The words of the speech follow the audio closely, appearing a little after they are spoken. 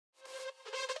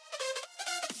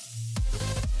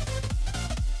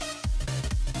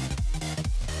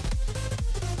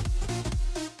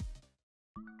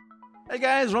Hey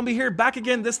guys, Rumby here, back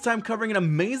again, this time covering an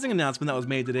amazing announcement that was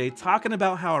made today, talking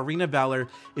about how Arena Valor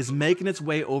is making its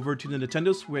way over to the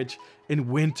Nintendo Switch in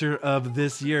winter of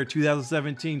this year,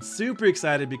 2017. Super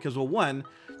excited because, well, one,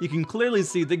 you can clearly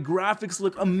see the graphics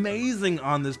look amazing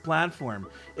on this platform.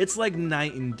 It's like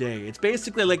night and day. It's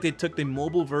basically like they took the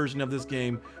mobile version of this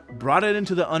game, brought it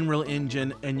into the Unreal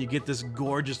Engine, and you get this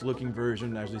gorgeous looking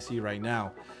version as we see right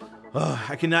now.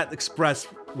 I cannot express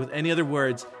with any other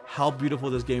words how beautiful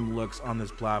this game looks on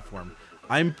this platform.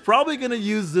 I'm probably going to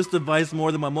use this device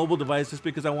more than my mobile device just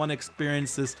because I want to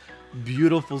experience this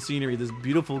beautiful scenery, this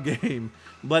beautiful game.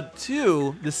 But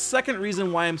two, the second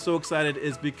reason why I'm so excited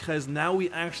is because now we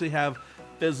actually have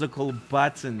physical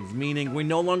buttons, meaning we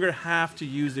no longer have to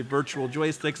use the virtual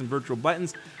joysticks and virtual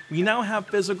buttons. We now have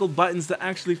physical buttons to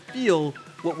actually feel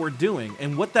what we're doing.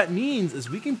 And what that means is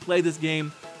we can play this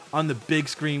game on the big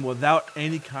screen without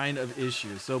any kind of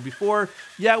issue. So before,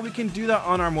 yeah, we can do that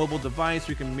on our mobile device.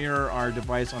 We can mirror our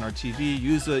device on our TV,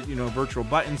 use the virtual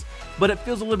buttons, but it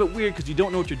feels a little bit weird because you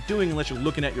don't know what you're doing unless you're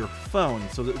looking at your phone.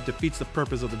 So that defeats the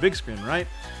purpose of the big screen, right?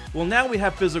 Well, now we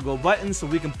have physical buttons, so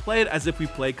we can play it as if we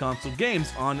play console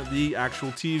games on the actual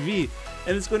TV.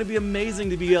 And it's going to be amazing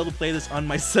to be able to play this on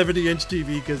my 70-inch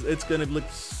TV because it's going to look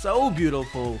so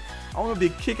beautiful. I want to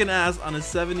be kicking ass on a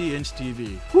 70-inch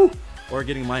TV. Whew. Or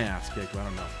getting my ass kicked, I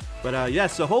don't know. But yeah,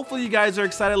 so hopefully you guys are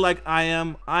excited like I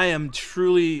am. I am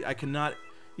truly, I cannot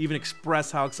even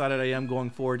express how excited I am going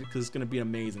forward because it's going to be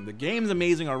amazing. The game's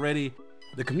amazing already.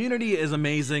 The community is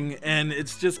amazing, and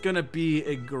it's just going to be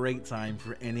a great time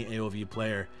for any AOV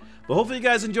player. But hopefully you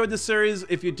guys enjoyed this series.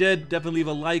 If you did, definitely leave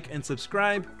a like and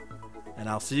subscribe. And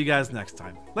I'll see you guys next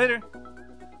time. Later.